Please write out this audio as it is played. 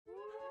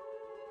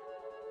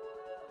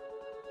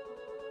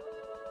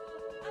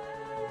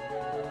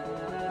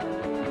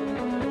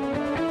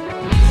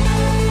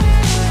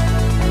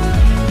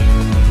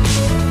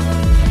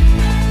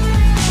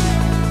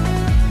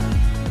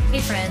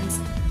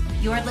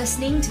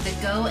listening to the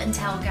Go and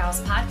Tell Gals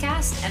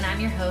podcast, and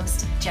I'm your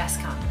host, Jess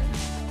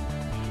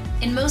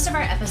Conlon. In most of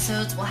our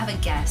episodes, we'll have a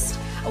guest,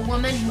 a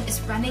woman who is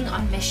running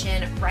on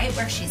mission right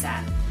where she's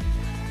at.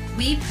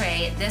 We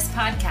pray this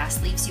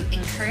podcast leaves you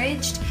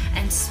encouraged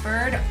and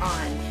spurred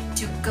on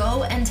to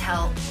go and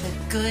tell the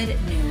good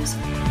news.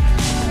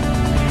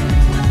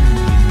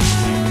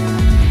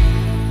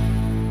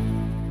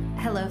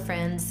 Hello,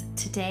 friends.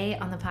 Today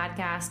on the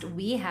podcast,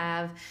 we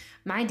have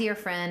my dear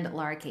friend,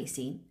 Lara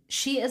Casey.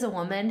 She is a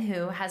woman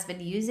who has been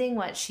using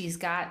what she's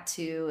got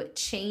to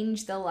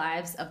change the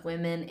lives of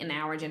women in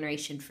our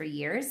generation for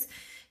years.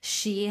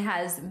 She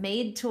has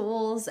made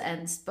tools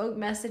and spoke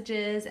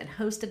messages and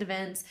hosted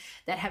events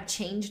that have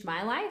changed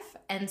my life.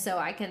 And so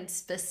I can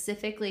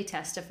specifically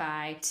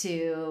testify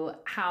to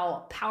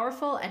how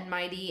powerful and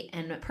mighty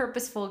and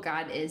purposeful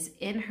God is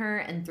in her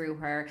and through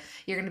her.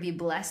 You're going to be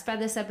blessed by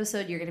this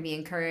episode. You're going to be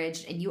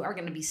encouraged, and you are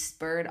going to be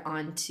spurred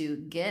on to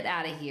get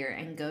out of here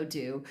and go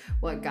do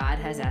what God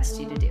has asked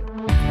you to do.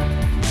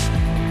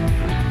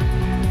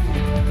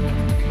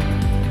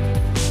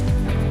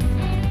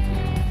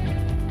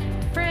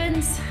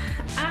 Friends,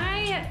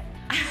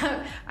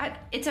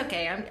 it's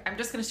okay. I'm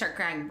just going to start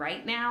crying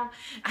right now.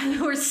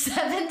 We're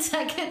 7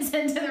 seconds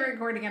into the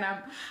recording and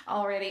I'm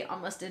already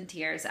almost in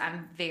tears.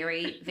 I'm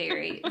very,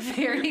 very,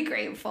 very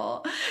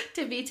grateful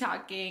to be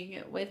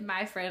talking with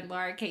my friend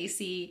Lara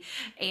Casey.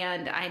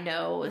 And I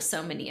know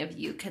so many of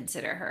you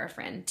consider her a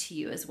friend to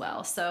you as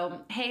well.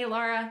 So, hey,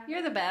 Lara,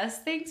 you're the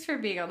best. Thanks for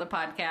being on the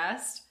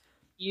podcast.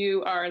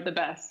 You are the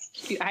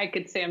best. I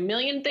could say a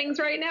million things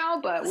right now,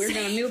 but we're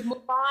going to move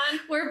on.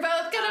 We're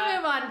both going to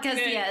move on because,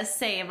 yes,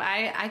 same.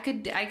 I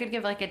could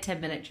give like a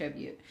 10-minute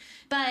tribute.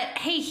 But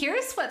hey,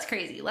 here's what's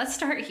crazy. Let's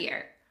start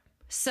here.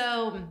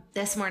 So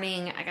this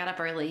morning I got up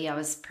early. I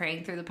was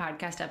praying through the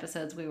podcast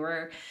episodes we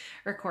were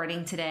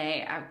recording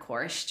today. I, of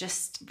course,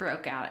 just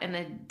broke out in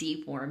a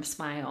deep, warm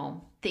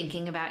smile,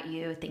 thinking about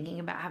you, thinking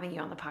about having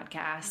you on the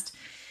podcast.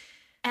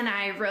 And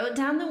I wrote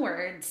down the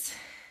words,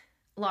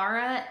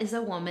 Lara is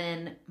a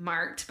woman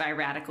marked by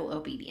radical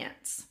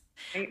obedience.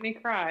 Make me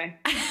cry.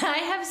 I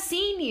have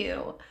seen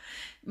you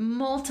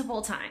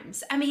multiple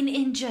times. I mean,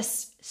 in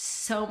just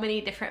so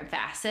many different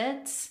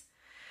facets.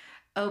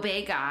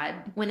 Obey God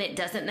when it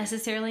doesn't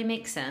necessarily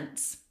make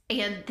sense.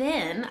 And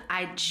then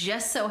I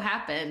just so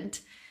happened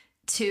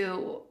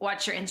to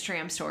watch your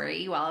Instagram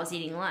story while I was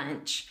eating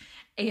lunch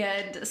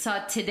and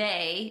saw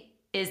today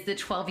is the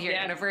 12-year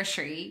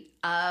anniversary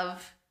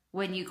of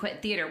when you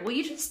quit theater. Will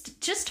you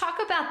just talk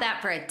about that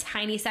for a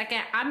tiny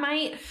second? I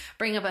might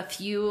bring up a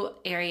few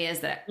areas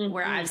that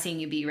where I've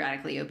seen you be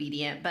radically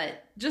obedient,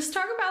 but just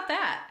talk about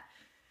that.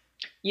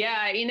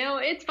 Yeah,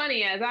 it's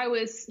funny. As I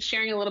was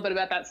sharing a little bit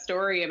about that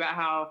story about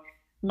how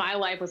my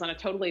life was on a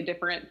totally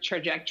different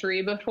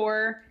trajectory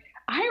before,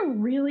 I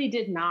really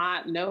did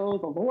not know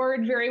the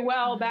Lord very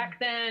well back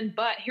then.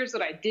 But here's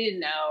what I did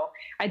know.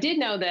 I did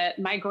know that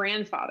my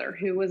grandfather,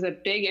 who was a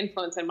big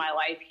influence in my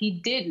life, he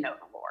did know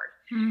the Lord.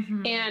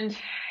 Mm-hmm. And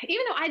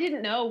even though I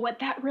didn't know what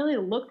that really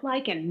looked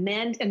like and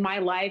meant in my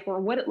life, or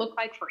what it looked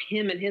like for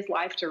him in his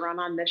life to run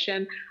on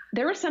mission,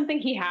 there was something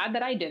he had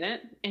that I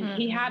didn't. And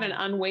he had an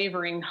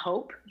unwavering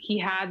hope. He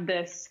had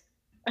this,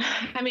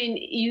 I mean,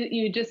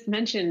 you just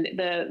mentioned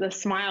the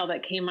smile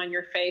that came on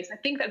your face. I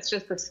think that's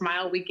just the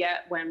smile we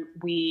get when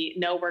we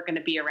know we're going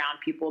to be around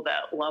people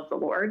that love the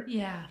Lord.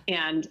 Yeah.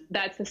 And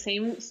that's the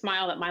same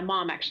smile that my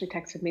mom actually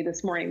texted me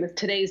this morning.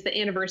 Today's the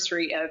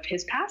anniversary of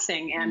his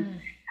passing. And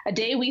a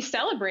day we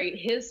celebrate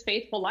his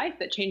faithful life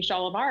that changed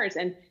all of ours.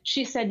 And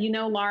she said,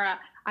 Lara,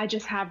 I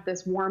just have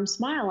this warm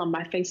smile on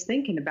my face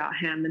thinking about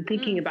him and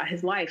thinking about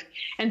his life.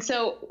 And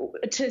so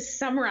to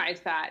summarize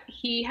that,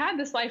 he had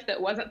this life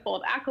that wasn't full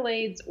of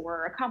accolades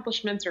or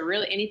accomplishments or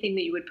really anything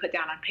that you would put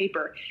down on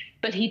paper,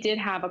 but he did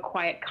have a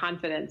quiet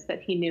confidence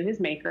that he knew his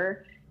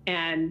maker.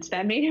 And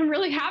that made him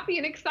really happy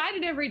and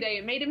excited every day.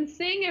 It made him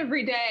sing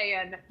every day.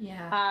 And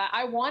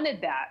I wanted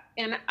that.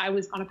 And I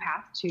was on a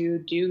path to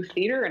do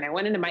theater. And I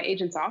went into my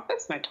agent's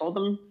office and I told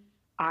them,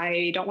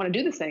 I don't want to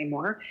do this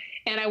anymore.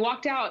 And I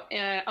walked out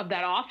of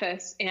that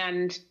office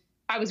and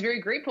I was very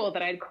grateful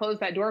that I had closed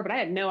that door, but I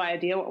had no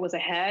idea what was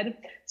ahead.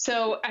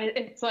 So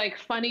it's like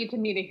funny to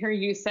me to hear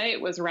you say it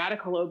was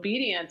radical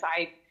obedience.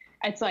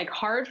 It's like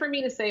hard for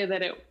me to say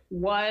that it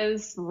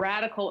was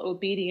radical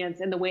obedience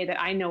in the way that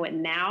I know it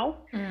now,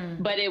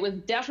 but it was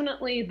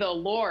definitely the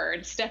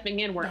Lord stepping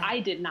in where I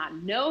did not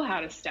know how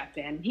to step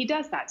in. He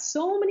does that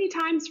so many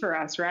times for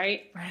us,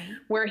 right?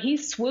 Where he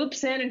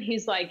swoops in and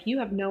he's like, you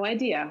have no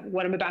idea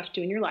what I'm about to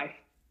do in your life,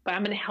 but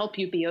I'm going to help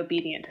you be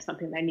obedient to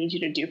something that I need you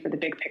to do for the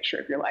big picture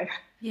of your life.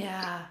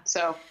 Yeah.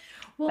 So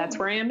that's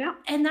where I am now.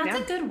 And that's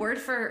a good word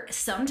for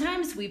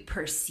sometimes we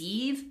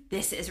perceive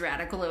this is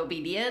radical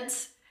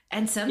obedience.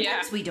 And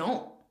sometimes we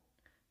don't,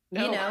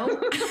 Sometimes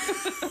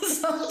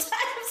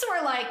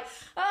we're like,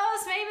 oh,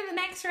 it's maybe the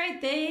next right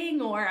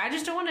thing, or I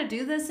just don't want to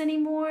do this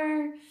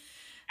anymore.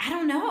 I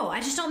don't know. I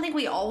just don't think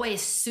we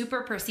always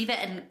super perceive it.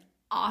 And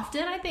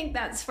often I think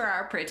that's for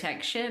our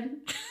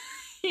protection.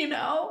 you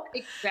know?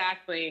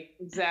 Exactly.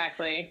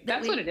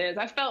 That's what it is.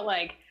 I felt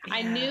like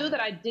I knew that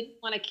I didn't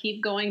want to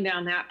keep going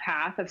down that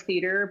path of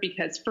theater,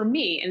 because for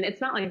me, and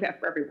it's not like that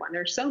for everyone,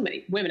 there's so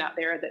many women out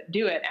there that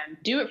do it and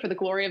do it for the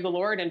glory of the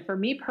Lord. And for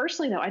me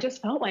personally, though, I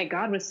just felt like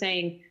God was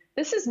saying,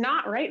 this is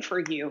not right for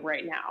you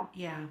right now.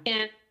 Yeah.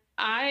 And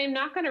I'm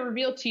not going to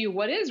reveal to you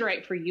what is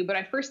right for you, but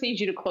I first need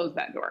you to close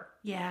that door.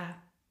 Yeah.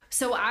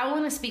 So I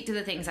want to speak to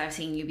the things I've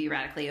seen you be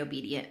radically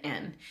obedient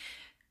in.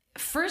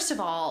 First of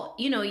all,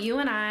 you know, you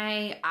and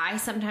I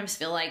sometimes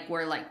feel like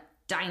we're like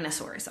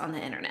dinosaurs on the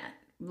internet.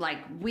 Like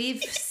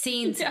we've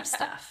seen some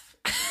stuff.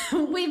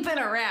 We've been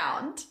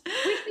around.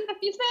 We've seen a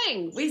few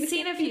things. We've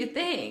seen a few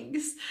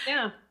things.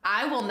 Yeah.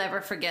 I will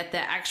never forget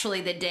that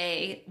actually the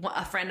day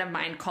a friend of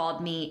mine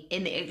called me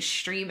in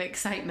extreme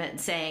excitement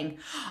saying,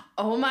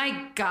 oh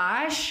my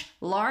gosh,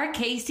 Lara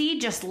Casey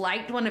just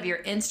liked one of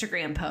your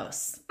Instagram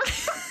posts.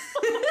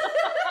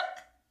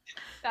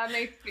 That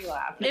makes me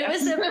laugh. It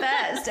was the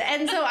best.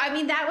 And so, I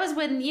mean, that was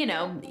when, you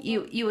know,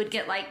 you would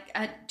get like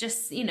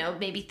just, you know,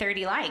 maybe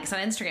 30 likes on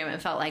Instagram.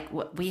 It felt like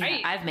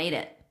I've made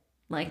it.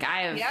 Like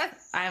I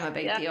am a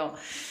big deal.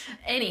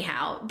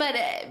 Anyhow, but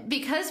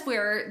because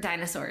we're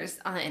dinosaurs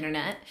on the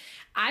internet,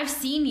 I've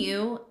seen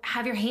you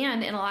have your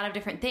hand in a lot of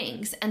different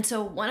things. And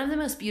so one of the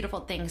most beautiful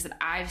things that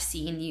I've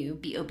seen you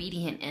be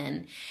obedient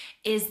in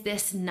is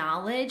this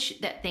knowledge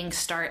that things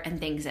start and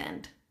things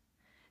end.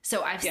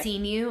 So I've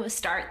seen you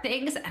start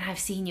things and I've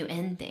seen you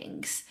end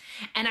things,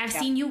 and I've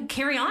seen you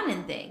carry on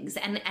in things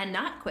and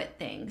not quit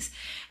things.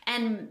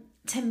 And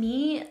to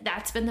me,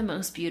 that's been the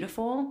most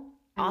beautiful.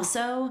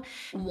 Also,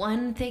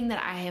 one thing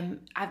that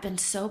I've been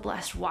so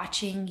blessed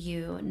watching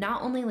you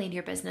not only lead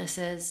your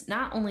businesses,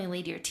 not only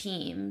lead your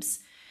teams,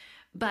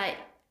 but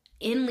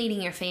in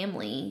leading your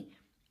family,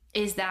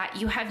 is that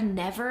you have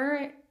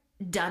never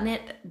done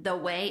it the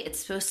way it's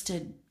supposed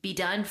to be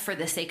done for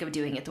the sake of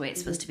doing it the way it's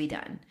supposed to be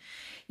done.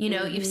 You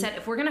know, you've said,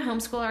 if we're going to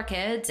homeschool our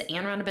kids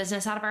and run a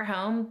business out of our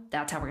home,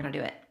 that's how we're going to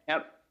do it.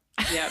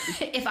 Yep.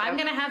 If I'm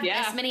going to have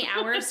this many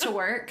hours to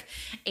work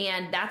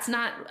and that's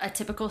not a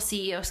typical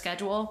CEO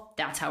schedule,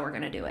 that's how we're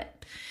going to do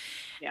it.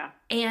 Yeah.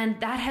 And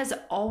that has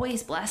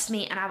always blessed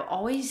me. And I've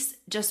always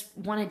just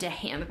wanted to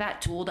hand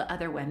that tool to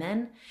other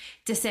women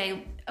to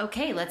say,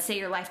 okay, let's say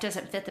your life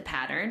doesn't fit the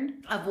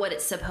pattern of what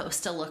it's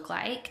supposed to look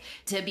like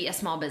to be a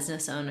small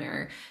business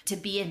owner, to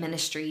be in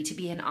ministry, to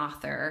be an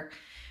author.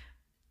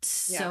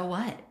 So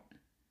what?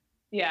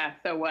 Yeah.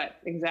 So what?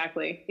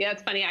 Exactly. Yeah.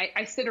 It's funny.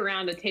 I sit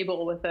around a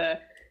table with a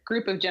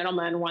group of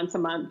gentlemen once a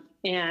month,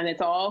 and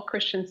it's all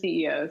Christian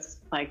CEOs,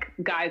 like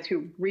guys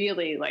who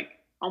really like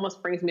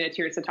almost brings me to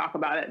tears to talk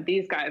about it.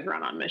 These guys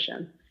run on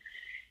mission.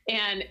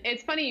 And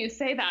it's funny you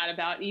say that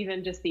about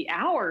even just the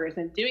hours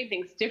and doing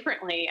things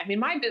differently. I mean,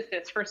 my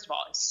business, first of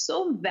all, is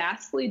so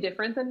vastly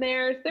different than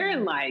theirs. They're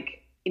in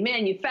like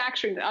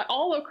manufacturing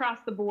all across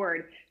the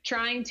board,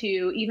 trying to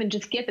even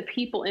just get the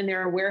people in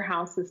their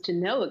warehouses to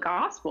know the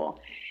gospel.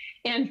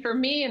 And for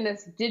me in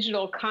this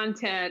digital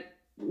content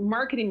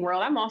marketing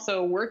world, I'm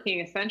also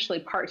working essentially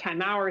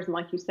part-time hours. And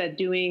like you said,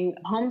 doing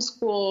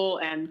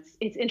homeschool. And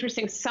it's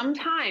interesting.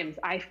 Sometimes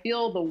I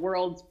feel the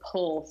world's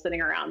pull sitting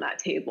around that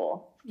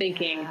table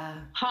thinking,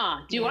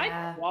 do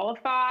I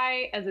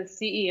qualify as a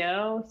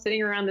CEO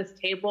sitting around this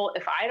table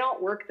if I don't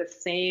work the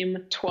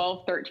same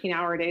 12,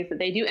 13-hour days that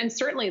they do? And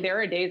certainly there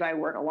are days I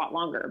work a lot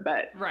longer,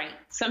 but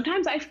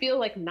sometimes I feel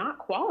like not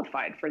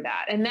qualified for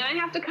that. And then I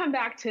have to come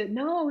back to,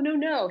 no.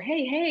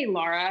 Hey,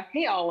 Lara.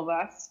 Hey, all of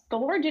us. The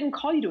Lord didn't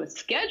call you to a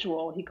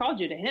schedule. He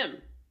called you to him.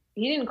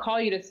 He didn't call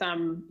you to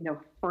some,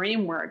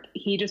 framework.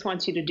 He just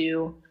wants you to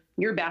do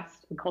your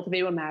best and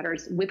cultivate what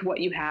matters with what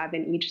you have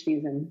in each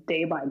season,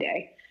 day by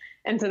day.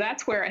 And so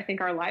that's where I think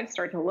our lives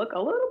start to look a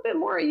little bit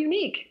more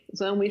unique.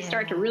 So when we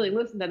start to really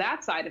listen to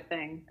that side of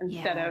things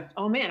instead of,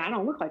 oh man, I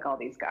don't look like all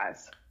these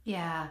guys.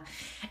 Yeah.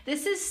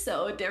 This is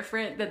so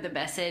different than the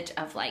message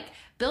of like,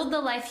 build the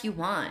life you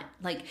want.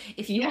 Like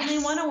if you only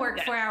want to work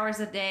 4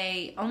 hours a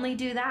day, only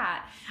do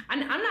that.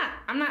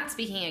 I'm not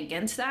speaking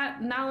against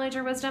that knowledge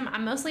or wisdom.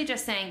 I'm mostly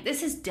just saying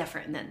this is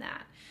different than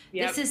that.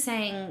 This is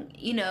saying,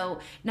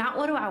 not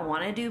what do I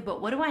want to do,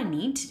 but what do I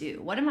need to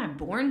do? What am I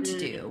born to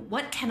do?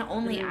 What can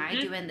only I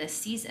do in this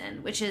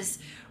season? Which is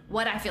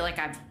what I feel like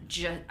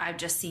I've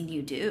just seen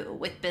you do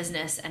with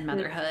business and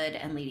motherhood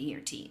and leading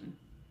your team.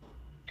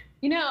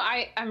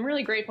 I'm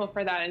really grateful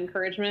for that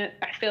encouragement.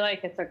 I feel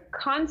like it's a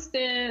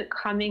constant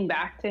coming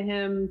back to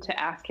him to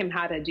ask him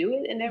how to do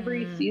it in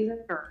every season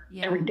or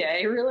every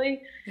day,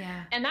 really.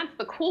 Yeah. And that's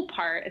the cool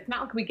part. It's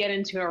not like we get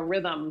into a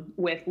rhythm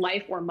with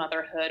life or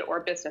motherhood or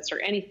business or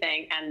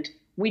anything, and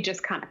we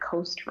just kind of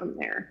coast from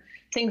there.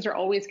 Things are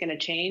always going to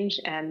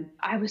change. And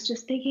I was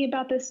just thinking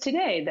about this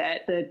today,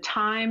 that the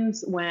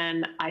times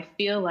when I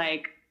feel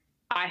like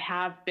I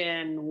have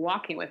been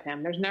walking with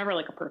him, there's never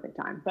like a perfect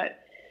time, but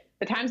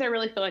the times I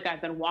really feel like I've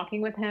been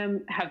walking with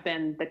him have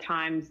been the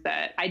times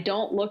that I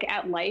don't look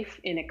at life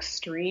in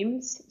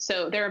extremes.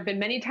 So there have been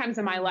many times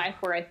in my life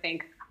where I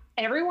think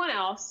everyone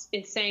else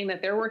is saying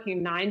that they're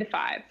working 9 to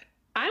 5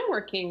 I'm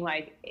working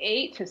like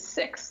 8 to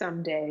 6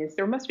 some days.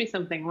 There must be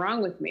something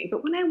wrong with me.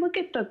 But when I look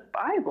at the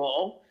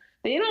Bible,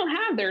 they don't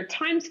have their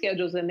time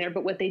schedules in there.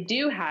 But what they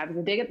do have is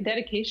a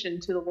dedication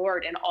to the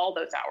Lord in all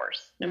those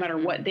hours, no matter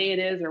what day it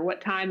is or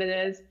what time it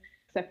is,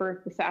 except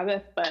for the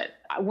Sabbath. But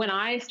when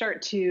I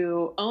start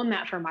to own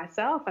that for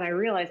myself and I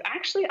realize,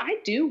 actually, I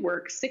do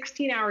work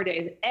 16-hour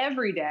days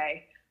every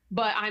day,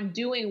 but I'm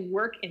doing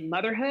work in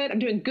motherhood. I'm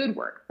doing good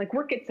work. Like,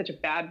 work gets such a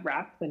bad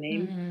rap, the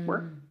name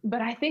work.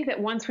 But I think that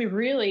once we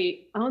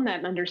really own that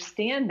and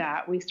understand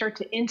that, we start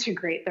to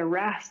integrate the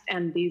rest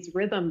and these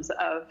rhythms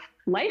of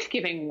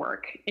life-giving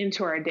work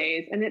into our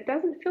days. And it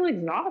doesn't feel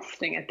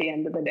exhausting at the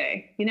end of the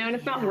day, you know, and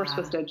it's not that we're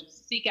supposed to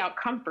just seek out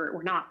comfort.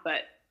 We're not,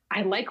 but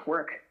I like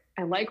work.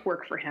 I like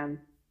work for him.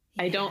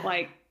 I don't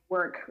like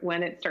work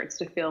when it starts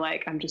to feel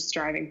like I'm just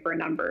striving for a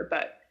number,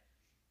 but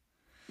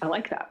I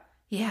like that.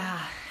 Yeah,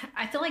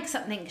 I feel like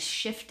something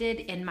shifted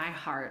in my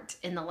heart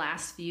in the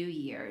last few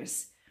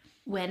years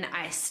when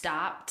I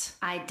stopped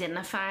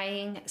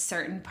identifying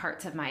certain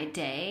parts of my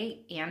day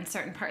and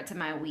certain parts of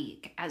my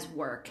week as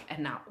work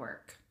and not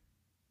work.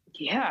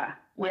 Yeah.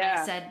 When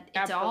I said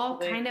it's all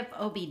kind of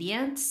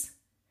obedience.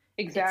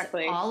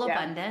 Exactly. It's all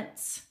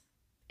abundance.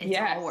 It's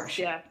all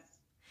worship. Yes.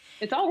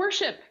 It's all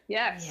worship.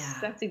 Yes.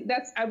 Yeah.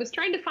 That's, I was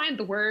trying to find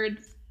the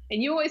words.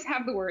 And you always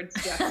have the words,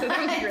 Jeff. So that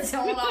was great.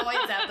 I don't always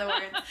have the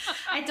words.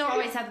 I don't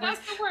always have the words.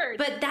 That's the word.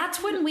 But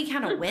that's when we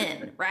kind of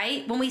win,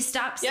 right? When we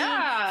stop seeing.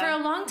 For a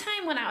long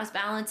time when I was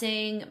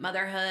balancing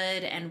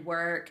motherhood and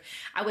work,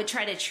 I would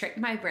try to trick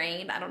my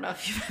brain. I don't know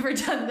if you've ever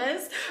done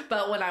this,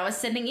 but when I was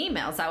sending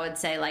emails, I would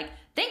say like,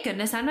 thank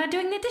goodness I'm not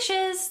doing the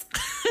dishes.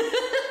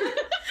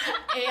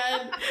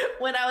 And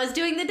when I was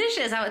doing the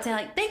dishes, I would say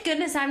like, thank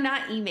goodness I'm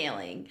not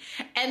emailing.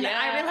 And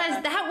I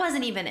realized that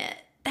wasn't even it.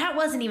 That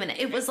wasn't even it.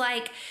 It was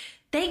like,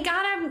 thank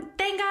God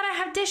I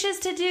have dishes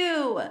to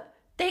do.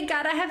 Thank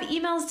God I have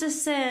emails to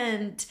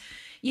send.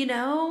 You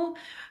know,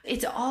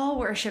 it's all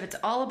worship. It's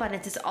all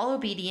abundance. It's all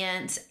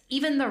obedience.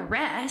 Even the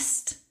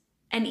rest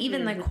and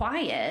even the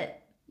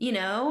quiet, you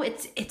know,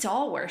 it's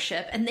all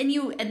worship. And then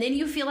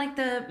you feel like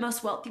the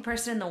most wealthy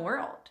person in the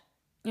world.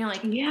 You're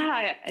like,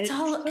 it's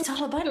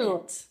all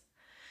abundance.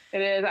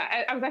 It is.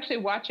 I was actually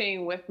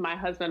watching with my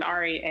husband,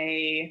 Ari,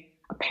 a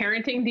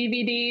parenting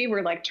DVD.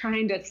 We're like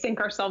trying to sync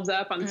ourselves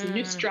up on some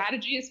new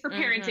strategies for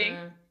parenting.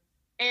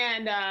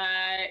 And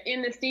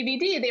in this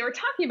DVD, they were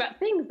talking about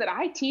things that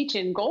I teach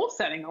in goal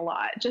setting a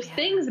lot, just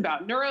things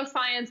about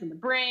neuroscience and the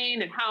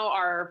brain and how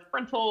our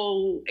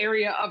frontal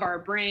area of our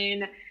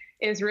brain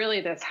is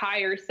really this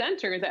higher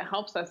center that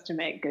helps us to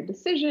make good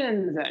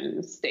decisions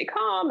and stay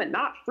calm and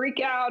not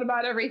freak out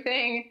about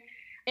everything.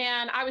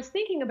 And I was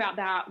thinking about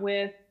that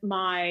with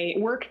my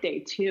work day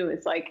too.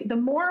 It's like the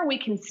more we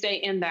can stay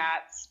in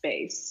that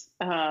space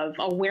of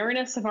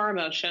awareness of our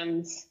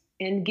emotions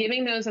and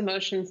giving those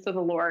emotions to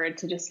the Lord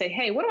to just say,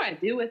 hey, what do I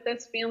do with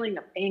this feeling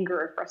of anger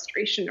or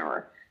frustration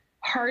or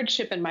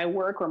hardship in my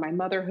work or my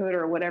motherhood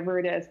or whatever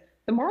it is,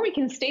 the more we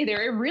can stay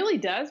there, it really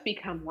does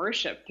become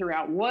worship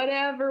throughout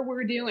whatever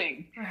we're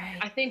doing. Right.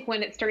 I think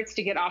when it starts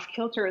to get off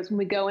kilter is when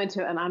we go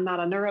into, and I'm not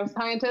a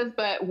neuroscientist,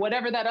 but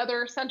whatever that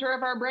other center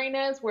of our brain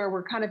is, where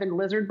we're kind of in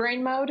lizard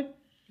brain mode,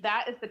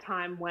 that is the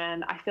time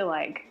when I feel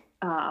like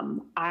I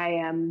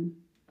am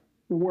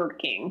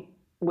working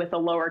with a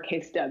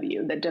lowercase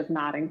w that does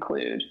not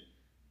include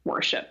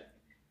worship.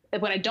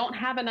 When I don't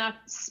have enough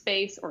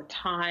space or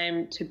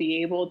time to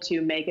be able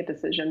to make a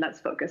decision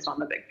that's focused on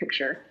the big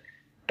picture,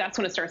 that's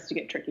when it starts to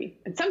get tricky.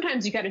 And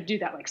sometimes you got to do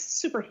that like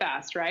super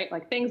fast, right?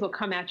 Like things will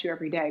come at you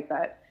every day.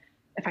 But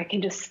if I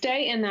can just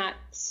stay in that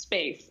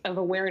space of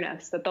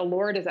awareness that the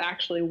Lord is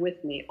actually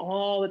with me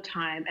all the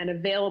time and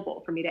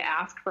available for me to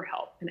ask for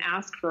help and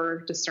ask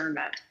for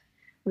discernment,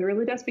 it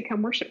really does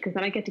become worship, because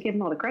then I get to give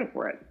him all the credit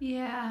for it.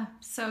 Yeah,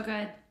 so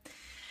good.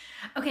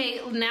 Okay,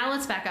 now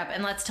let's back up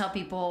and let's tell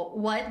people,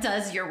 what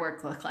does your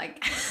work look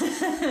like?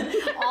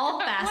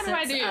 All facets what do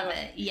I do? of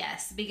it.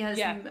 Yes, because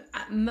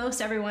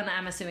most everyone,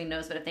 I'm assuming,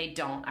 knows, but if they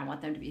don't, I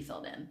want them to be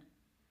filled in.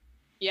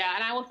 Yeah,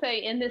 and I will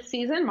say in this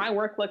season, my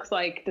work looks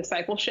like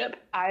discipleship.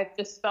 I've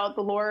just felt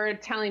the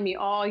Lord telling me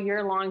all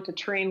year long to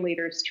train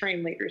leaders,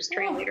 train leaders,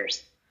 train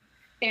leaders.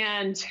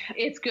 And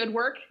it's good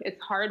work. It's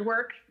hard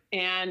work.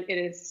 And it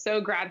is so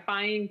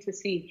gratifying to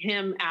see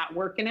him at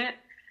work in it.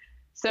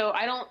 So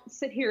I don't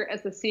sit here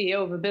as the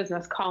CEO of a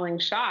business calling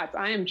shots.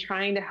 I am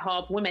trying to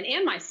help women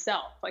and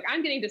myself. Like,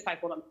 I'm getting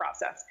discipled in the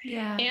process.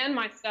 And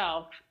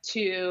myself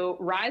to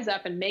rise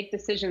up and make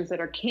decisions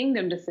that are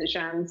kingdom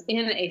decisions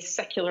in a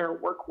secular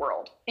work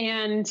world.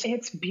 And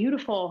it's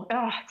beautiful.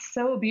 Oh, it's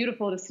so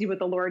beautiful to see what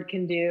the Lord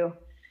can do.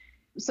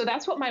 So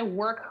that's what my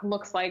work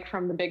looks like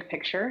from the big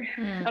picture.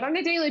 But on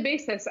a daily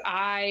basis,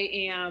 I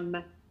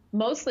am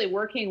mostly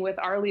working with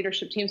our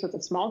leadership teams. So it's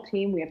a small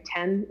team. We have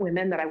 10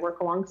 women that I work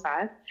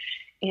alongside.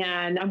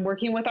 And I'm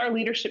working with our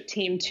leadership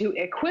team to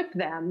equip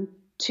them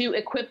to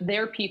equip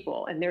their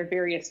people in their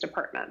various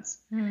departments.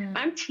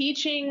 I'm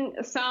teaching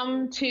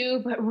some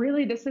too, but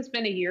really this has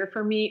been a year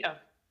for me of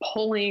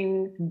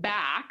pulling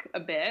back a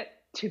bit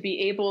to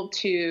be able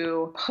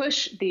to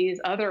push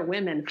these other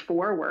women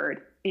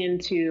forward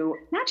into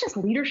not just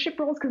leadership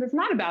roles, because it's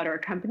not about our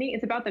company.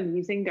 It's about them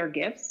using their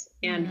gifts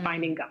and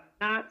finding God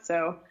in that.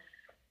 So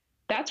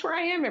that's where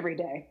I am every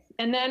day.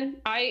 And then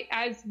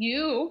as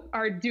you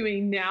are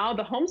doing now,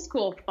 the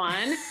homeschool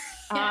fun,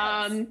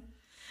 yes.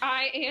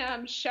 I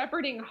am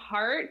shepherding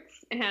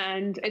hearts,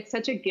 and it's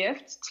such a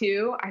gift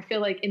too. I feel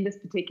like in this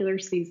particular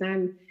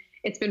season,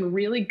 it's been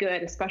really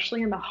good,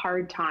 especially in the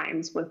hard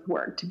times with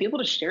work, to be able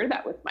to share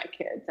that with my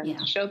kids and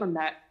to show them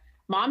that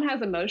mom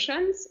has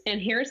emotions, and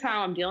here's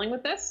how I'm dealing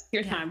with this.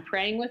 Here's how I'm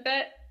praying with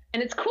it.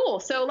 And it's cool.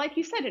 So like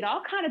you said, it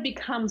all kind of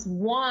becomes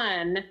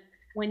one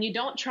when you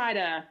don't try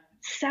to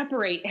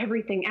separate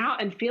everything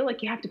out and feel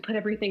like you have to put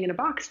everything in a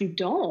box. You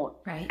don't.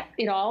 Right.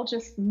 It all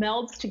just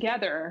melds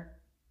together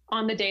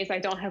on the days I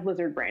don't have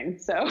lizard brain.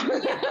 So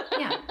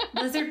yeah.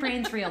 Lizard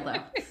brain's real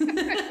though.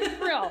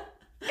 It's real.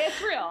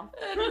 It's real.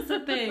 That is the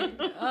thing.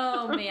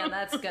 Oh man,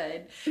 that's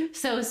good.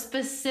 So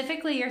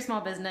specifically your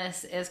small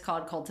business is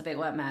called Cultivate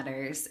What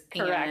Matters.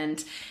 Correct.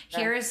 And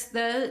here's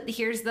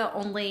the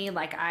only,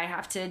 like, I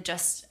have to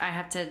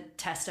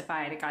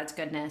testify to God's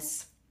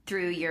goodness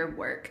through your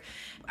work.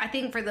 I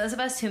think for those of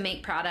us who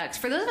make products,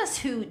 for those of us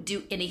who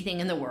do anything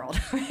in the world,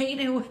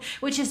 right?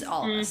 Which is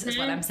all of us, is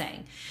what I'm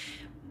saying.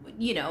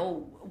 You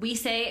know, we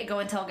say, go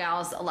and tell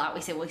gals a lot. We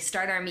say, we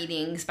start our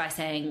meetings by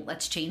saying,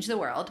 let's change the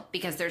world,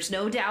 because there's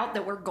no doubt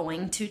that we're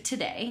going to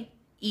today.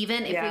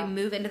 Even if we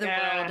move into the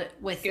world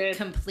with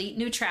complete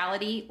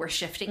neutrality, we're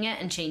shifting it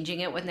and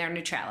changing it with their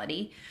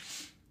neutrality.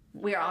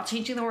 We're all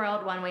changing the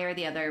world one way or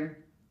the other,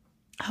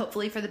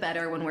 hopefully for the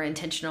better when we're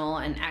intentional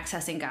and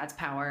accessing God's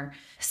power.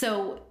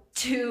 So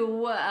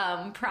two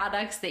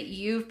products that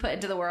you've put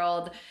into the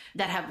world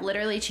that have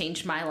literally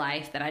changed my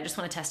life that I just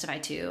want to testify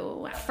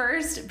to.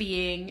 First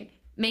being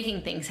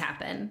Making Things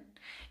Happen.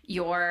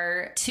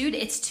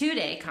 It's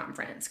 2-day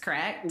conference,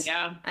 correct?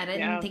 Yeah. I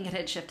didn't think it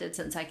had shifted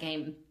since I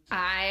came.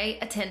 I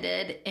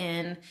attended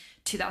in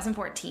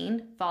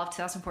 2014, fall of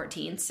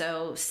 2014.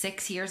 So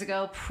 6 years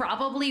ago,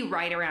 probably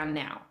right around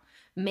now.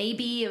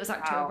 Maybe it was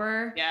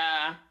October. Wow.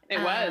 Yeah, it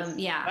was.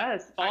 Yeah. It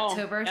was.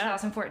 October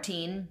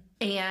 2014.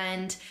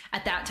 And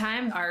at that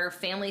time, our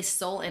family's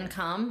sole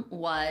income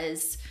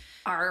was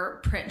our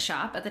print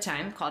shop at the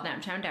time called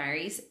Naptown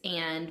Diaries.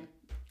 And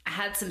I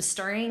had some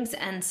stirrings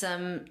and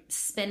some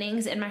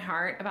spinnings in my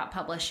heart about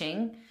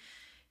publishing.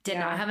 Did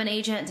not have an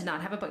agent, did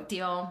not have a book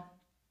deal.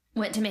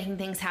 Went to Making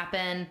Things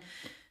Happen,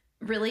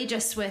 really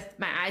just with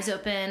my eyes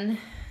open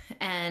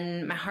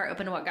and my heart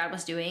open to what God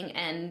was doing.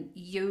 And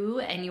you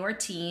and your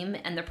team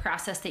and the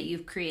process that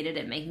you've created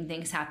at Making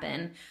Things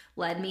Happen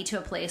led me to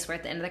a place where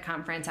at the end of the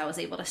conference, I was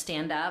able to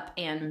stand up,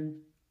 and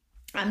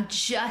I'm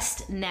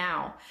just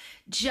now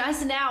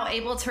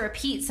able to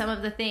repeat some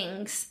of the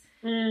things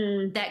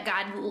that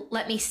God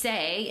let me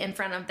say in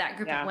front of that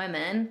group of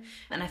women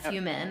and a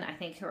few men, I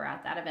think, who were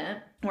at that event,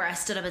 where I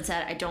stood up and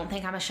said, I don't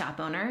think I'm a shop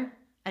owner.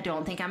 I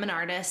don't think I'm an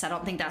artist. I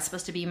don't think that's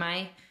supposed to be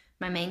my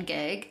main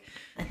gig.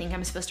 I think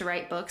I'm supposed to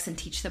write books and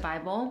teach the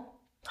Bible.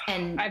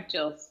 And I have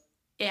chills.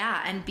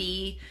 Yeah. And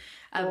be,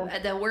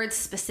 the words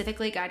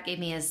specifically God gave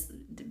me is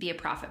be a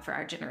prophet for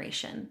our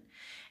generation.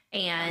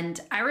 And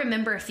I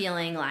remember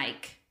feeling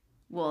like,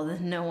 well,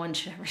 no one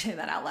should ever say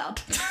that out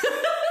loud.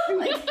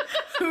 Like,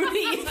 who do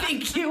you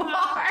think you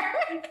are?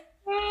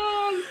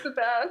 Oh, it's the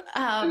best.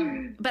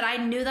 But I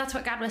knew that's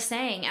what God was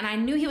saying. And I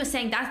knew he was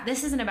saying that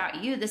this isn't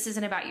about you. This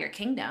isn't about your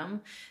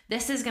kingdom.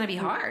 This is going to be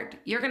hard.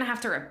 You're going to have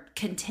to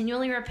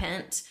continually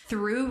repent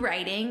through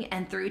writing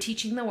and through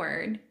teaching the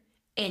word.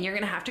 And you're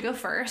going to have to go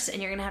first,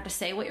 and you're going to have to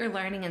say what you're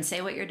learning and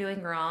say what you're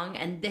doing wrong.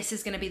 And this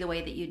is going to be the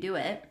way that you do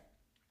it.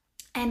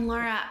 And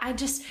Lara, I'm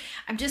just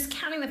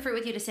counting the fruit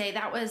with you to say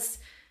that was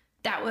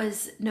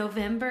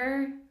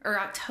November or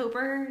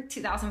October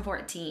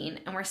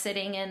 2014, and we're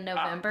sitting in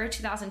November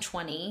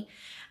 2020.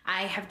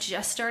 I have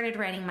just started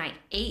writing my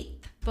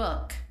 8th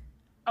book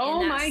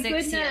in that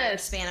 6-year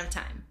span of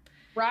time.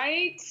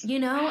 Right? You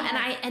know,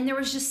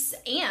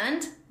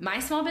 and my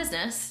small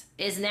business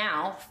is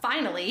now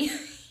finally,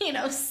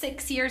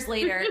 6 years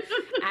later,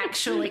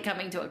 actually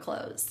coming to a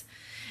close.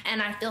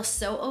 And I feel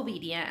so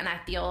obedient, and I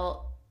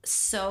feel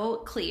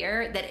so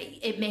clear that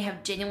it may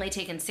have genuinely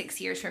taken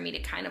 6 years for me to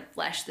kind of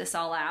flesh this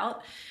all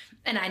out.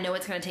 And I know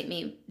it's going to take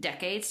me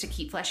decades to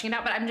keep fleshing it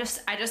out, but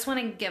I just want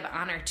to give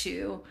honor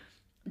to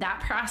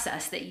that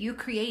process that you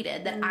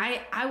created, that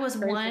I was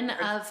one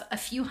of a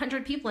few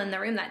hundred people in the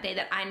room that day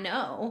that I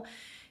know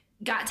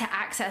got to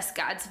access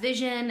God's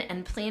vision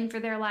and plan for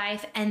their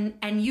life. And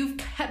you've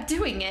kept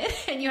doing it,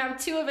 and you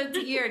have 2 events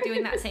a year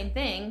doing that same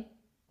thing.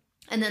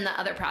 And then the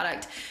other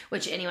product,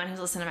 which anyone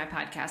who's listened to my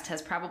podcast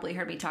has probably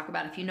heard me talk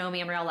about. If you know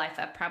me in real life,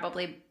 I've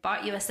probably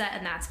bought you a set,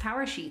 and that's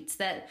Power Sheets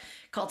that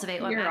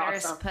Cultivate What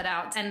Matters put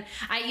out. And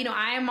I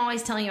am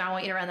always telling you, I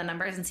want you to run the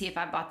numbers and see if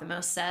I bought the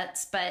most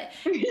sets, but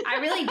I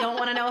really don't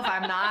want to know if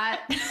I'm not.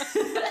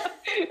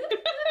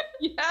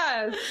 Yes.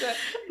 Yes.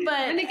 But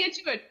and to get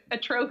you a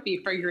trophy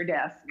for your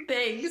desk.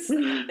 Thanks.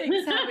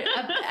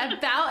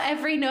 About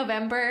every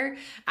November,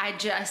 I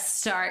just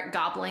start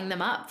gobbling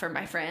them up for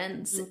my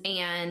friends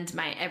and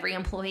my every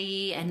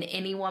employee and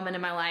any woman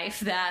in my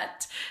life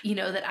that,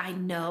 that I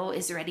know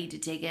is ready to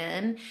dig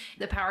in.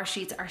 The Power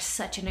Sheets are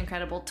such an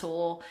incredible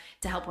tool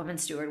to help women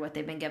steward what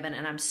they've been given.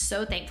 And I'm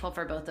so thankful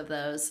for both of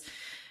those.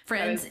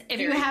 Friends, if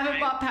you haven't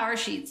bought Power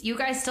Sheets, you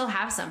guys still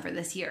have some for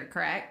this year,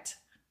 correct?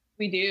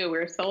 We do.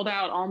 We're sold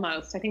out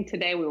almost. I think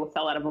today we will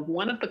sell out of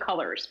one of the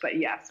colors, but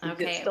yes,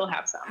 we still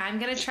have some. I'm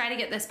going to try to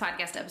get this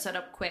podcast episode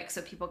up quick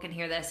so people can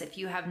hear this. If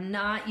you have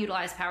not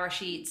utilized Power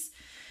Sheets,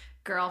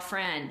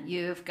 girlfriend,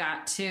 you've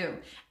got to.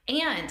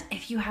 And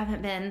if you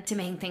haven't been to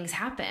Making Things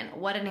Happen,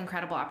 what an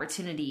incredible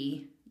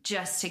opportunity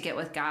just to get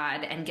with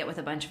God and get with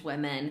a bunch of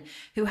women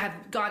who have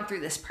gone through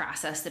this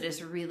process that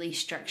is really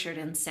structured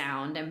and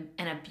sound and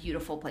a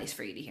beautiful place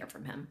for you to hear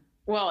from him.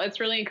 Well, it's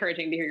really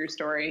encouraging to hear your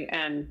story,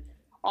 and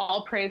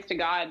all praise to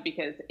God,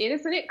 because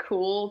isn't it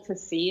cool to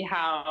see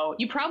how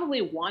you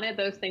probably wanted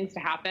those things to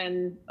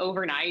happen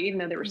overnight, even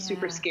though they were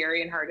super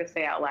scary and hard to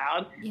say out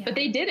loud, but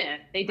they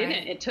didn't. Right.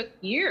 It took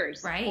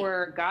years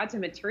for God to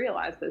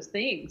materialize those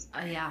things.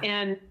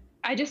 And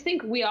I just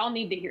think we all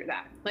need to hear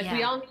that.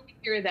 We all need to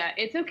hear that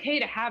it's okay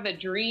to have a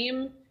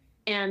dream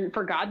and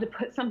for God to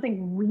put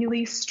something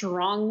really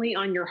strongly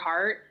on your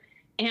heart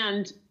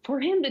and for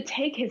him to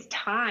take his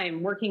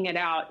time working it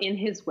out in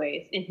his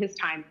ways, in his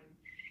time,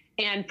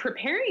 and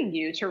preparing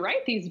you to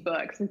write these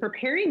books and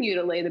preparing you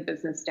to lay the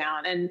business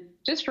down. And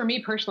just for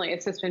me personally,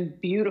 it's just been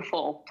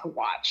beautiful to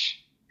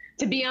watch,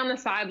 to be on the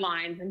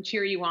sidelines and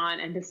cheer you on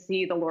and to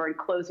see the Lord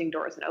closing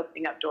doors and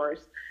opening up doors.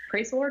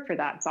 Praise the Lord for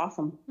that. It's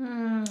awesome.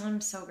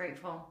 I'm so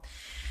grateful.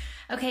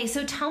 Okay,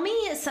 so tell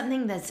me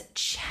something that's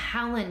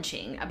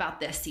challenging about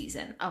this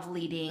season of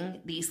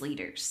leading these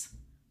leaders.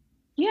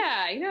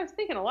 Yeah, I was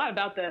thinking a lot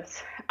about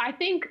this. I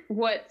think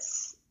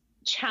what's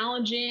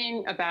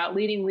challenging about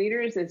leading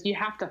leaders is you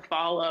have to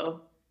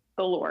follow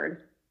the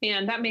Lord.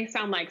 And that may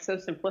sound like so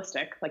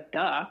simplistic, like,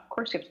 duh, of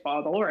course you have to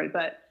follow the Lord.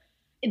 But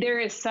there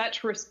is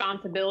such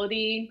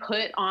responsibility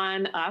put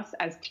on us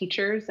as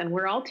teachers, and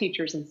we're all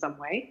teachers in some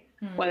way,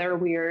 whether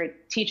we're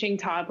teaching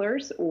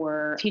toddlers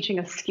or teaching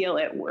a skill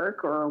at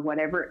work or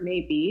whatever it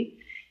may be.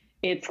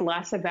 It's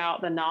less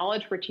about the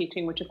knowledge we're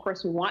teaching, which of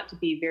course we want to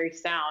be very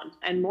sound,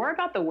 and more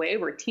about the way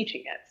we're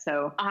teaching it.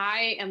 So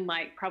I am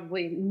like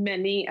probably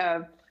many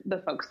of the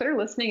folks that are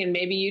listening, and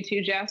maybe you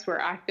too, Jess, where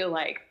I feel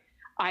like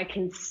I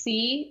can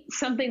see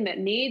something that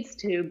needs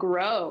to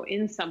grow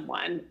in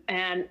someone,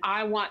 and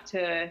I want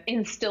to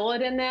instill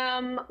it in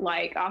them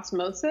like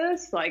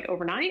osmosis, like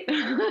overnight.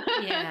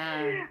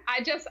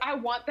 I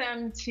want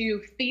them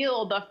to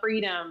feel the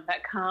freedom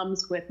that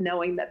comes with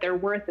knowing that their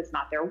worth is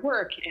not their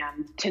work,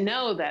 and to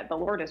know that the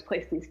Lord has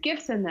placed these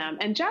gifts in them.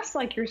 And just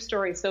like your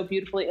story so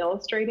beautifully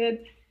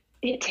illustrated,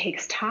 it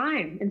takes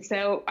time. And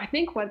so I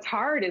think what's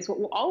hard is what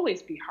will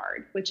always be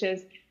hard, which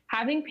is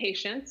having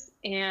patience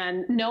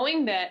and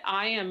knowing that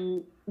I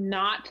am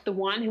not the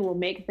one who will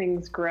make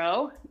things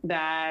grow,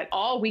 that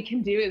all we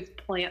can do is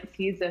plant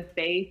seeds of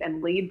faith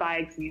and lead by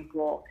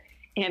example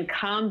and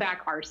come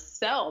back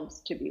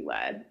ourselves to be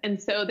led.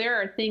 And so there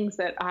are things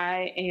that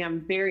I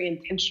am very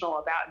intentional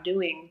about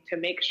doing to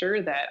make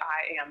sure that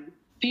I am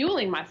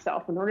fueling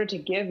myself in order to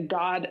give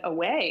God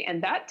away.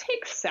 And that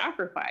takes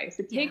sacrifice.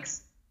 It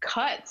takes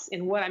cuts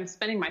in what I'm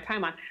spending my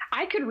time on.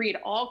 I could read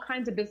all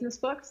kinds of business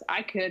books.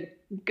 I could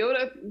go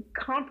to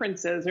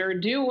conferences or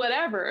do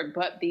whatever,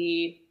 but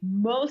the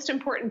most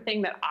important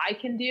thing that I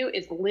can do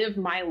is live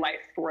my life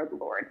for the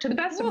Lord to the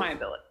best of my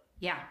ability.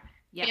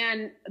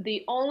 And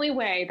the only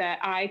way that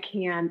I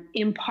can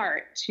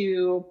impart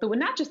to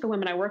not just the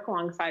women I work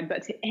alongside,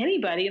 but to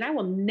anybody, and I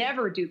will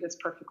never do this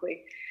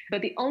perfectly, but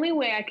the only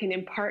way I can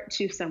impart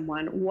to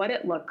someone what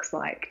it looks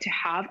like to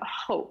have a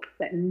hope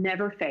that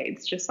never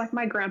fades, just like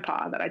my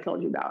grandpa that I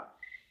told you about,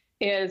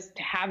 is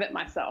to have it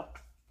myself.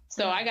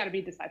 So I got to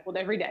be discipled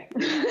every day.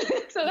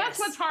 So that's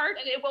what's hard,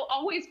 and it will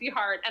always be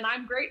hard. And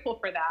I'm grateful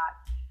for that.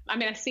 I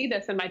mean, I see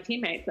this in my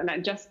teammates,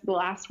 and just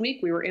last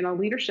week we were in a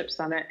leadership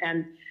summit,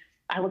 and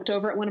I looked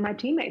over at one of my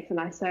teammates and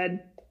I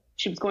said,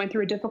 she was going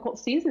through a difficult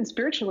season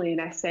spiritually.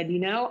 And I said,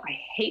 I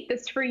hate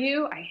this for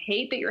you. I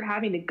hate that you're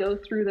having to go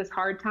through this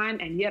hard time.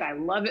 And yet I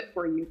love it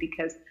for you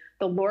because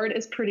the Lord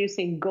is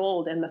producing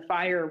gold in the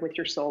fire with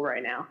your soul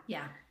right now.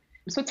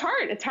 So it's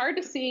hard. It's hard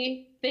to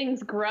see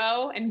things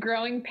grow and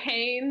growing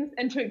pains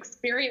and to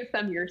experience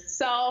them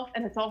yourself.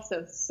 And it's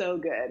also so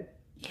good.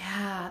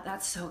 Yeah,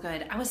 that's so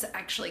good. I was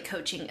actually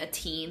coaching a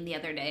team the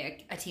other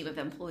day, a team of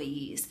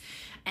employees.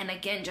 And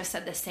again, just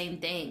said the same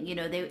thing.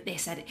 They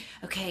said,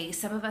 okay,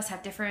 some of us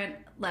have different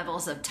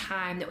levels of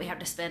time that we have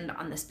to spend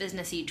on this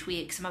business each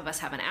week. Some of us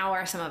have an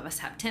hour, some of us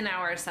have 10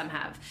 hours, some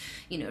have,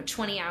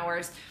 20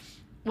 hours.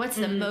 What's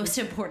the most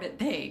important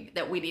thing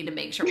that we need to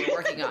make sure we're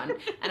working on?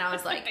 And I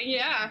was like,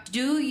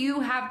 do you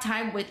have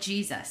time with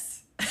Jesus?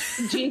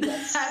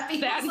 Jesus. That's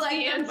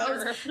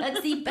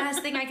the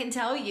best thing I can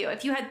tell you.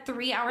 If you had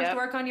 3 hours to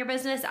work on your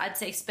business, I'd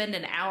say spend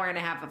an hour and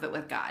a half of it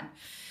with God.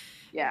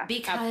 Yeah,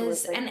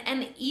 because, absolutely.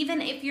 and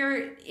even if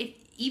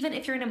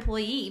you're an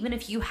employee, even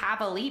if you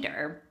have a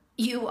leader,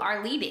 you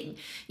are leading,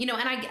 and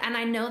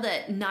I know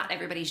that not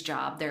everybody's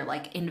job, they're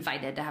like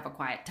invited to have a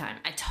quiet time.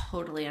 I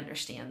totally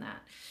understand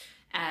that.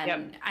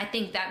 And I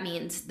think that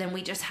means then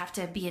we just have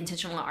to be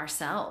intentional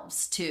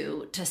ourselves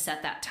to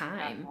set that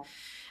time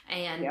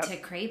and to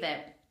crave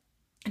it.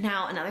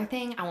 Now, another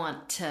thing I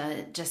want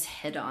to just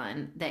hit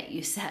on that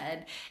you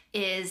said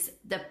is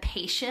the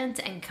patience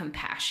and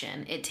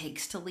compassion it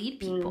takes to lead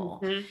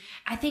people.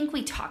 I think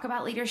we talk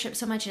about leadership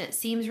so much and it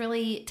seems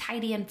really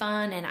tidy and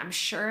fun. And I'm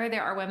sure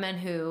there are women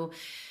who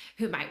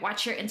might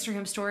watch your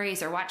Instagram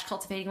stories or watch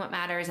Cultivating What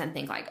Matters and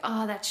think like,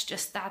 oh, that's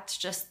just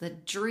the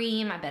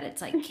dream. I bet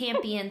it's like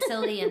campy and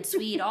silly and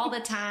sweet all the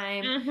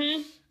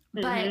time.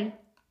 But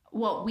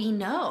what we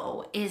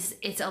know is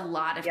it's a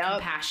lot of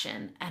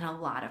compassion and a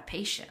lot of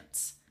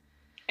patience.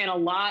 And a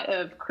lot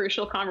of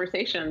crucial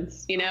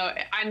conversations.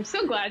 I'm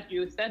so glad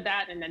you said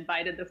that and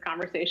invited this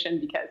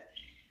conversation, because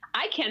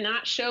I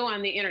cannot show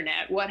on the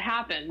internet what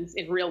happens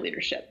in real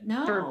leadership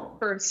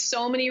for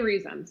so many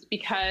reasons,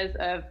 because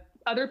of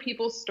other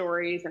people's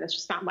stories, and it's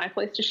just not my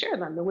place to share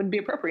them. It wouldn't be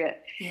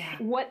appropriate. Yeah.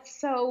 What's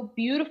so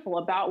beautiful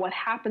about what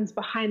happens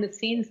behind the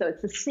scenes, though,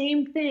 it's the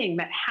same thing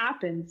that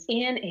happens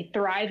in a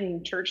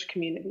thriving church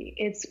community.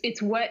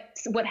 It's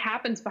what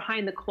happens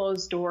behind the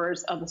closed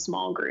doors of a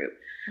small group,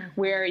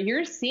 where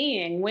you're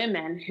seeing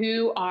women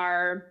who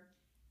are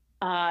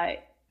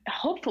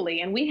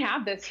hopefully, and we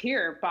have this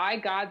here by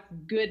God's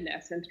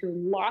goodness and through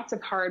lots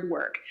of hard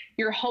work,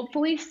 you're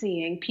hopefully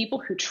seeing people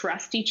who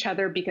trust each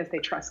other because they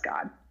trust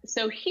God.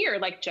 So here,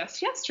 like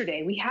just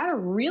yesterday, we had a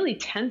really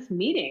tense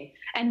meeting,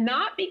 and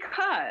not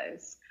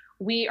because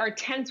we are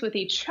tense with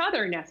each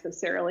other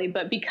necessarily,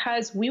 but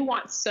because we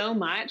want so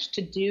much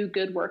to do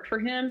good work for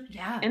Him.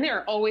 Yeah. And there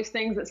are always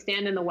things that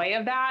stand in the way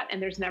of that,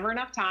 and there's never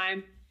enough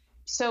time.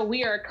 So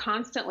we are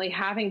constantly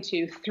having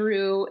to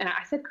and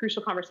I said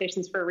Crucial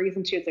Conversations for a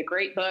reason too. It's a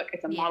great book.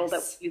 It's a model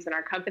that we use in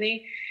our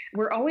company.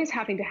 We're always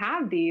having to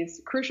have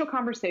these crucial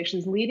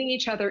conversations, leading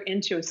each other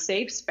into a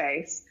safe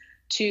space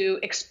to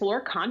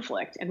explore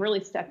conflict and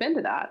really step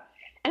into that.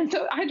 And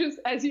so I just,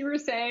 as you were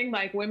saying,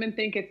 like women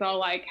think it's all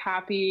like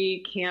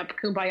happy camp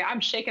kumbaya. I'm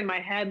shaking my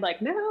head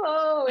like,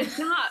 no, it's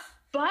not.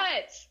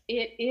 But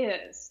it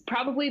is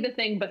probably the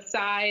thing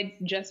besides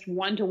just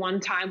one-to-one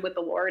time with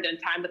the Lord and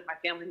time with my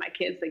family, my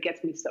kids, that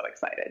gets me so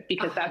excited,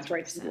 because 100%. That's where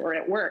I see the Lord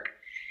at work.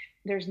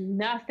 There's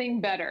nothing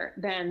better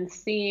than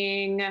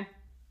seeing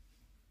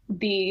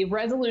the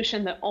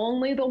resolution that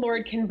only the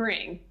Lord can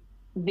bring,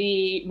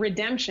 the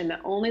redemption that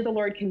only the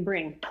Lord can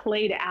bring,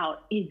 played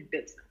out in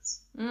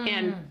business.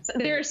 And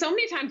there are so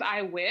many times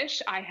I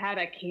wish I had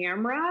a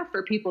camera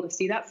for people to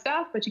see that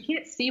stuff, but you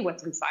can't see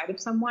what's inside of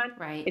someone.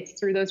 Right. It's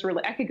through those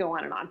I could go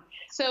on and on.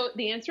 So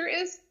the answer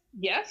is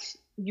yes,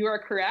 you are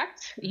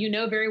correct. You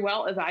know very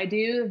well as I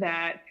do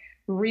that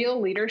real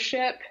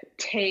leadership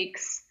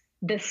takes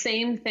the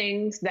same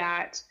things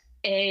that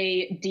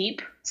a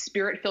deep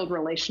spirit-filled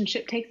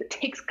relationship takes. It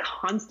takes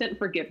constant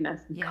forgiveness,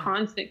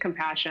 constant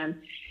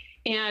compassion.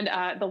 And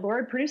the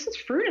Lord produces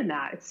fruit in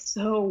that. It's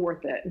so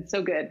worth it. It's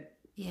so good.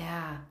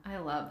 Yeah, I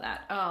love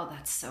that. Oh,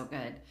 that's so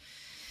good.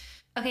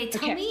 Okay,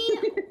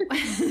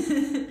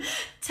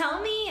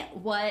 tell me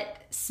what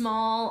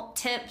small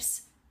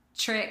tips,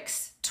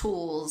 tricks,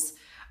 tools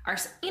are.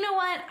 You know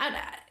what?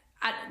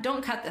 I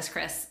don't cut this,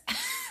 Chris.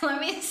 Let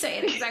me say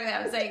it exactly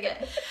how I'm saying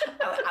it.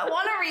 I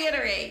want to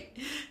reiterate.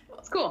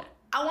 It's cool.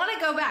 I want to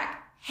go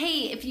back.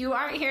 Hey, if you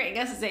aren't hearing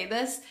us say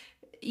this,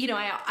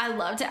 I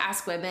love to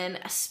ask women,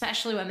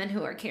 especially women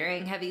who are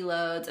carrying heavy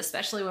loads,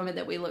 especially women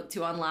that we look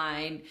to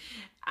online.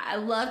 I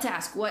love to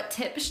ask what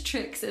tips,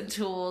 tricks, and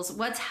tools,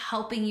 what's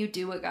helping you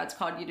do what God's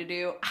called you to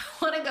do. I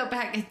want to go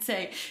back and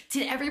say,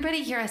 did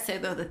everybody hear us say,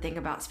 though, the thing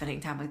about spending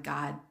time with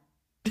God?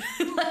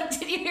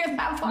 Did you hear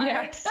that part?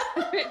 Yes.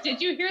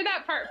 Did you hear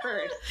that part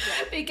first?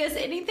 Yes. Because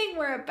anything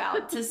we're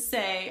about to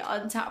say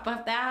on top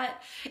of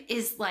that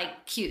is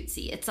like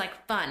cutesy. It's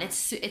like fun.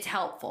 It's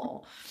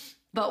helpful.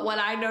 But what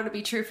I know to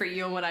be true for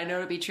you and what I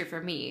know to be true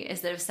for me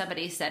is that if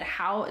somebody said,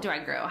 how do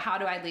I grow? How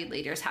do I lead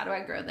leaders? How do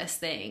I grow this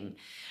thing?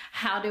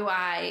 How do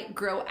I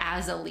grow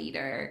as a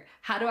leader?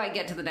 How do I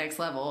get to the next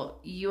level?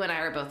 You and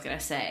I are both going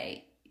to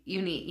say,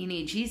 you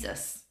need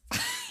Jesus.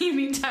 You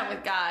need time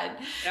with God.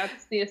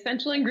 That's the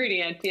essential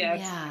ingredient. Yes.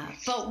 Yeah.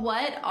 But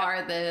what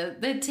are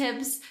the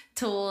tips,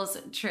 tools,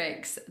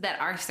 tricks that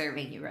are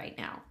serving you right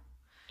now?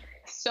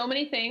 So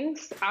many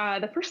things.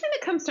 The first thing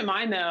that comes to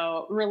mind,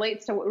 though,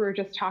 relates to what we were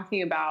just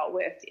talking about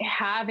with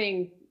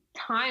having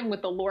time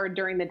with the Lord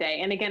during the day.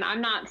 And again,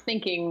 I'm not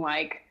thinking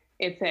like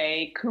it's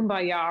a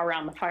kumbaya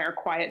around the fire,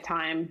 quiet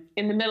time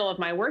in the middle of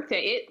my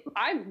workday.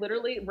 I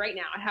literally right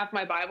now, I have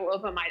my Bible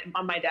open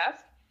on my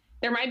desk.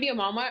 There might be a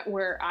moment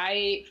where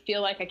I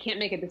feel like I can't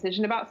make a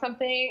decision about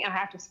something. I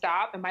have to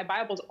stop, and my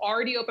Bible's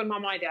already open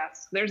on my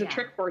desk. There's a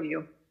trick for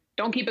you.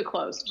 Don't keep it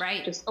closed.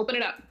 Right. Just open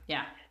it up.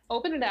 Yeah.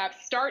 Open it up.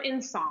 Start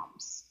in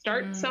Psalms.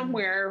 Start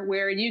somewhere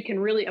where you can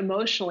really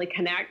emotionally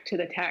connect to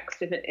the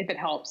text if it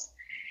helps.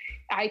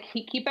 I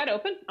keep that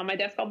open on my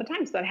desk all the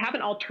time so that I have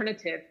an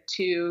alternative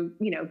to,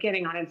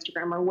 getting on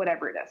Instagram or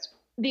whatever it is.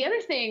 The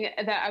other thing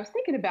that I was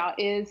thinking about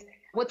is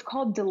what's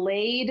called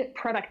delayed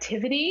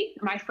productivity.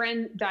 My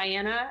friend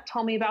Diana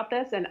told me about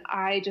this, and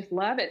I just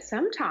love it.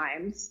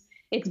 Sometimes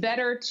it's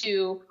better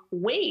to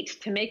wait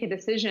to make a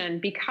decision,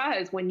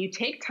 because when you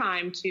take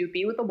time to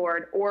be with the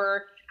Lord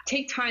or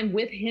take time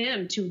with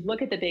Him to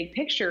look at the big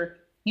picture,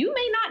 you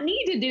may not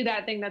need to do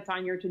that thing that's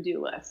on your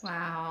to-do list.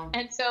 Wow.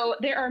 And so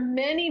there are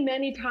many,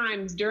 many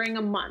times during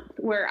a month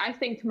where I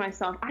think to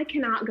myself, I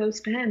cannot go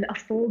spend a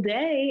full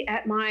day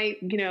at my,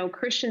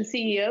 Christian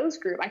CEOs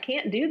group. I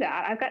can't do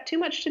that. I've got too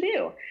much to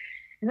do.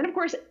 And then, of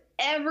course,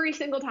 every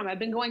single time, I've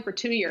been going for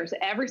 2 years,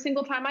 every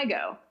single time I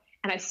go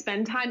and I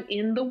spend time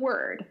in the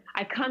Word,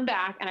 I come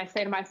back and I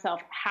say to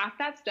myself, half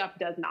that stuff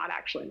does not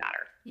actually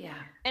matter. Yeah.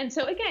 And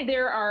so again,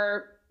 there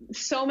are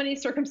so many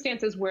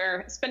circumstances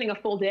where spending a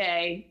full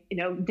day,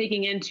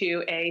 digging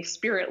into a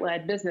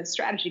Spirit-led business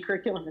strategy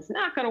curriculum is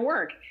not going to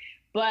work.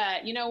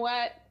 But you know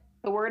what?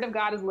 The Word of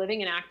God is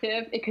living and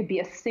active. It could be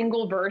a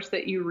single verse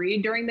that you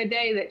read during the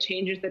day that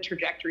changes the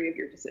trajectory of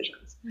your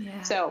decisions.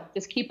 Yeah. So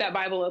just keep that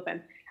Bible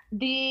open.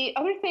 The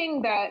other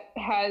thing that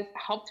has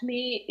helped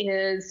me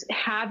is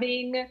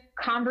having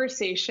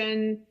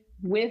conversation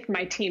with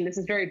my team. This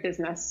is very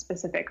business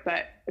specific,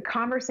 but a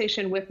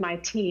conversation with my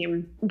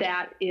team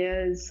that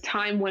is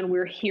time when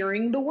we're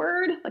hearing the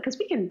Word, because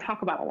we can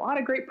talk about a lot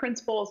of great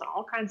principles and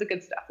all kinds of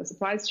good stuff. This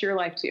applies to your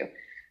life too.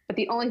 But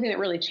the only thing that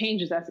really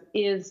changes us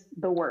is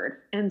the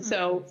Word. And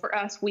so for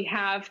us, we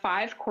have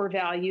 5 core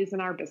values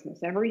in our business,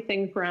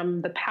 everything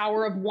from the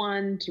power of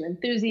one to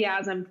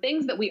enthusiasm,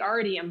 things that we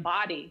already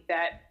embody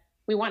that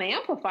we want to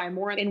amplify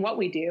more in what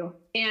we do.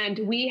 And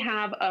we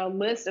have a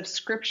list of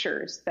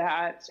scriptures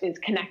that is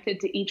connected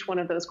to each one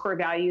of those core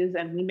values.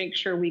 And we make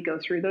sure we go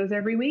through those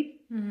every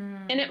week.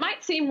 And it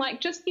might seem like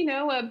just,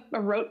 a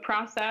rote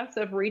process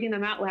of reading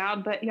them out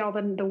loud, but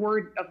the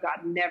Word of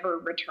God never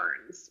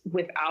returns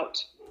without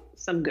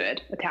some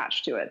good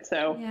attached to it.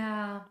 So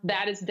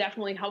that is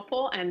definitely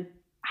helpful. And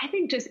I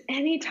think just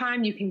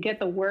anytime you can get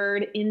the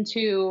Word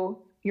into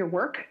your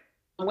work,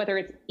 whether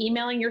it's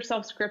emailing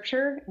yourself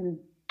scripture and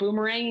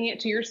boomeranging it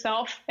to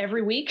yourself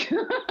every week.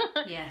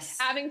 Yes.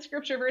 Having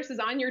scripture verses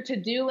on your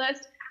to-do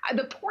list.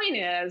 The point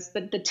is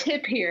that the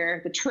tip here,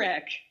 the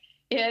trick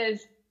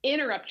is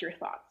interrupt your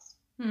thoughts.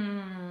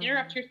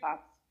 Interrupt your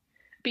thoughts,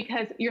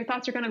 because your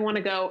thoughts are going to want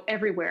to go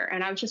everywhere.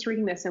 And I was just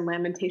reading this in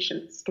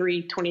Lamentations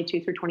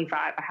 3:22 through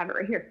 25. I have it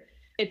right here.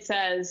 It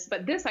says,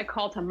 but this I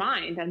call to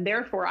mind, and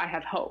therefore I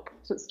have hope.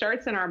 So it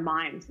starts in our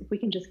minds. If we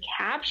can just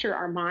capture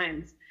our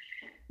minds.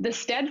 The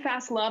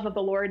steadfast love of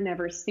the Lord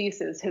never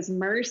ceases. His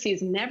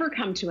mercies never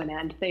come to an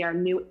end. They are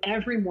new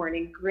every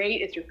morning.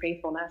 Great is your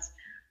faithfulness.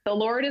 The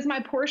Lord is my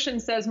portion,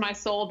 says my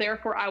soul.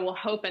 Therefore, I will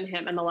hope in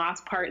him. And the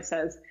last part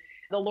says,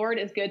 the Lord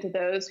is good to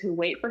those who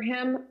wait for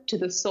him, to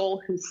the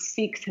soul who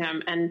seeks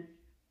him. And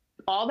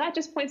all that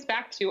just points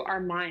back to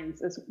our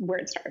minds is where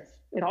it starts.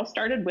 It all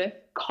started with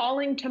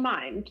calling to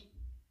mind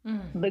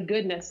the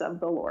goodness of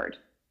the Lord.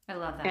 I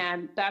love that.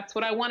 And that's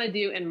what I want to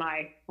do in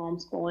my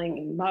homeschooling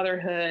and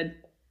motherhood.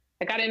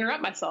 I got to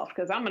interrupt myself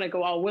because I'm going to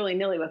go all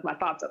willy-nilly with my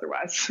thoughts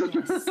otherwise.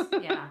 Yes.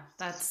 Yeah,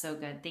 that's so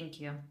good.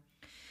 Thank you.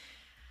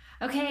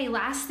 Okay,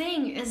 last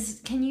thing is,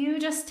 can you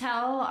just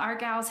tell our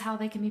gals how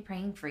they can be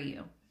praying for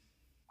you?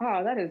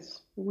 Oh, that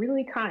is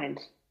really kind.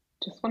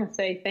 Just want to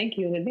say thank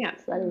you in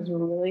advance. That is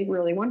really,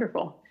 really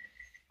wonderful.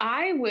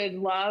 I would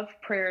love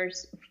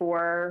prayers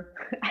for,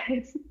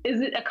 is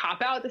it a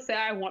cop-out to say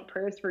I want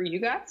prayers for you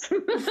guys? This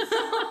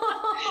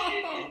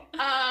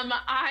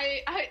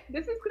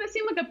is going to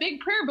seem like a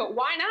big prayer, but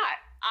why not?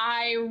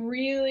 I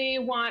really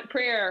want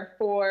prayer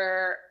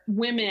for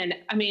women.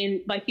 I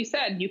mean, like you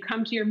said, you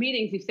come to your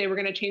meetings, you say, we're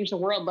going to change the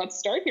world. Let's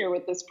start here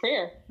with this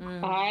prayer.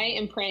 I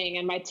am praying,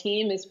 and my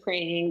team is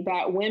praying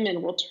that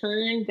women will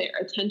turn their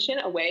attention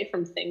away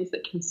from things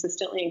that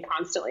consistently and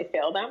constantly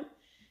fail them.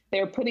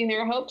 They're putting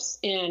their hopes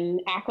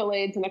in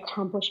accolades and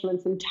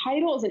accomplishments and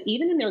titles and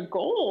even in their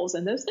goals.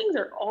 And those things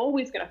are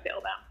always going to fail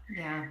them.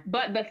 Yeah.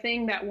 But the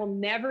thing that will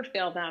never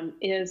fail them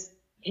is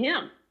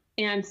him.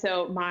 And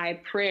so my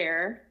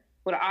prayer,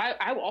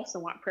 I also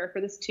want prayer for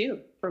this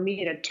too, for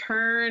me to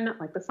turn,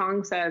 like the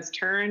song says,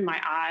 turn my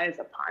eyes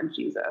upon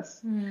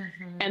Jesus.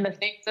 And the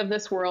things of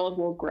this world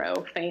will grow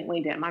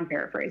faintly dim. I'm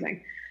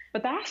paraphrasing.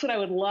 But that's what I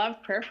would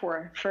love prayer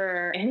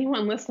for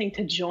anyone listening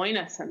to join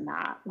us in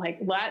that. Like,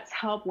 let's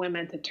help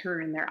women to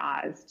turn their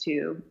eyes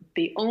to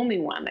the only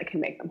one that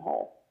can make them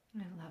whole. I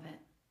love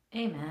it.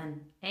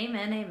 Amen.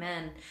 Amen.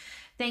 Amen.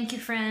 Thank you,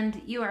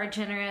 friend. You are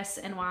generous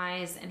and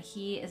wise, and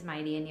he is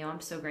mighty in you.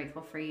 I'm so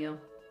grateful for you.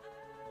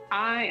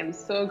 I am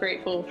so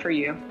grateful for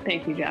you.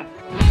 Thank you, Jeff.